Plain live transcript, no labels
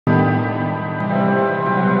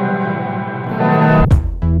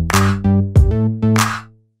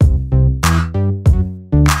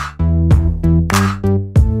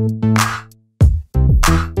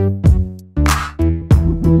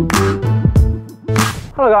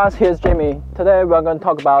Hello guys, here's Jimmy. Today we're going to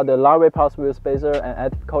talk about the lightweight plus wheel spacer and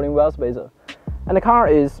active coating wheel spacer. And the car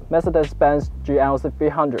is Mercedes-Benz GLC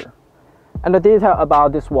 300. And the detail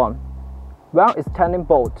about this one. Well, it's tandem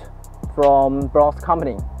bolt from Bloxsport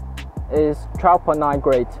company. It's 12.9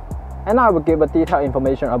 grade. And I will give a detailed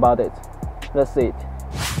information about it. Let's see it.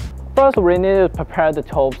 First, we need to prepare the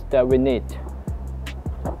tools that we need.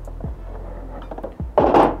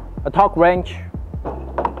 A torque wrench,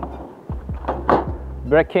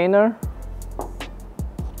 brake cleaner,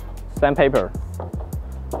 sandpaper,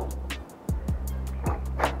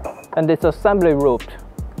 and this assembly route.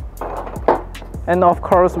 And of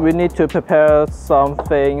course, we need to prepare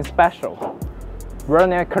something special,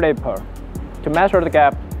 vernier clipper, to measure the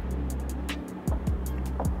gap.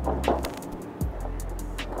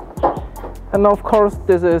 And of course,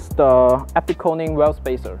 this is the active coating wheel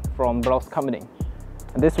spacer from Bonoss company.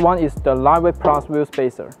 And this one is the lightweight plus wheel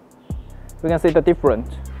spacer. We can see the difference.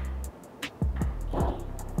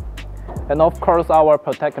 And of course, our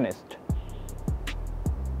protagonist.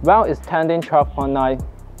 Well, it's tandem 12.9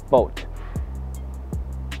 bolt.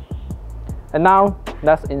 And now,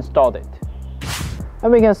 let's install it.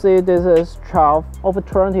 And we can see this is 12 over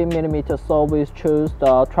 20 millimeters, so we choose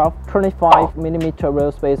the 25 millimeter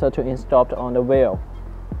wheel spacer to install on the wheel.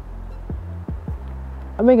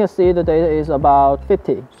 And we can see the data is about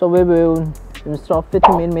 50, so we will install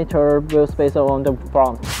 50 millimeter wheel spacer on the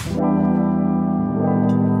front.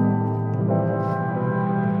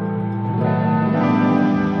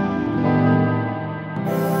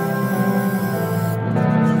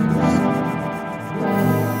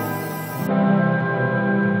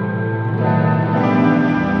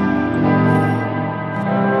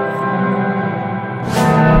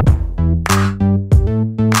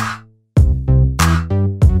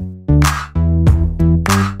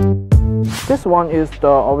 This one is the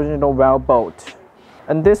original wheel bolt,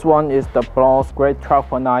 and this one is the Bonoss grade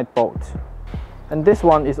 12.9 bolt, and this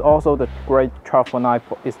one is also the grade 12.9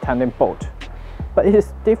 is tandem bolt, but it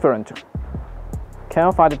is different. Can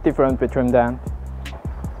you find the difference between them?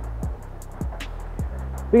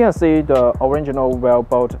 We can see the original wheel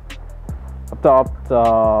bolt adopt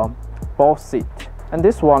the ball seat, and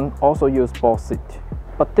this one also use ball seat,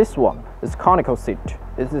 but this one is conical seat.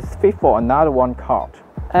 It is fit for another one car.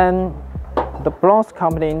 And the Bloxsport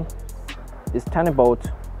company is tandem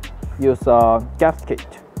bolt use a gasket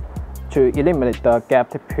to eliminate the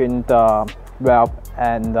gap between the valve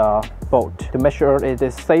and the bolt to make sure it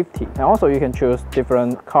is safety. And also you can choose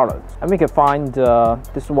different colors. And we can find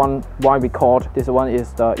this one, why we call this one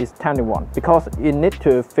is tandem one, because it need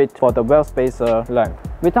to fit for the wheel spacer length.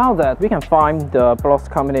 Without that, we can find the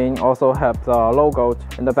Bloxsport company also have the logo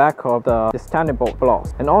in the back of the tandem bolt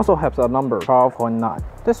Bloxsport, and also have the number 12.9.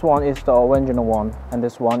 This one is the original one, and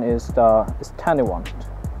this one is the tandem one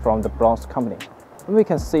from the Bonoss company. And we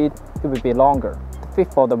can see it will be longer to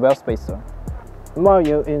fit for the wheel spacer. While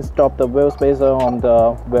you install the wheel spacer on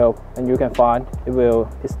the wheel, and you can find it will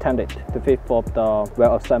extend it to fit for the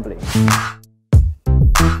wheel assembly.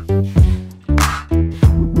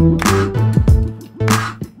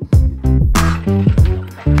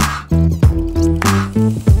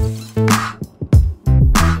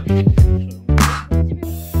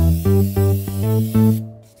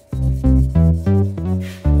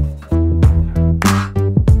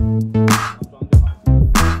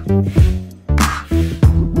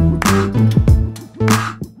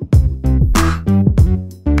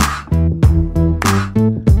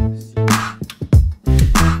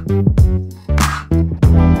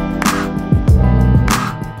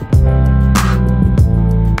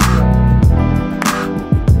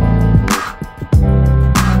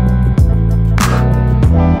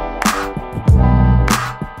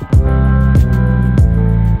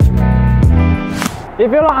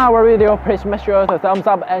 If you like our video, please make sure to thumbs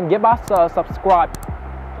up and give us a subscribe.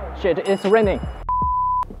 Shit, it's raining.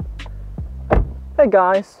 Hey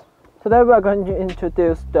guys, today we are going to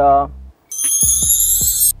introduce the,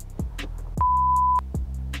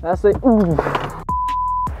 let's see,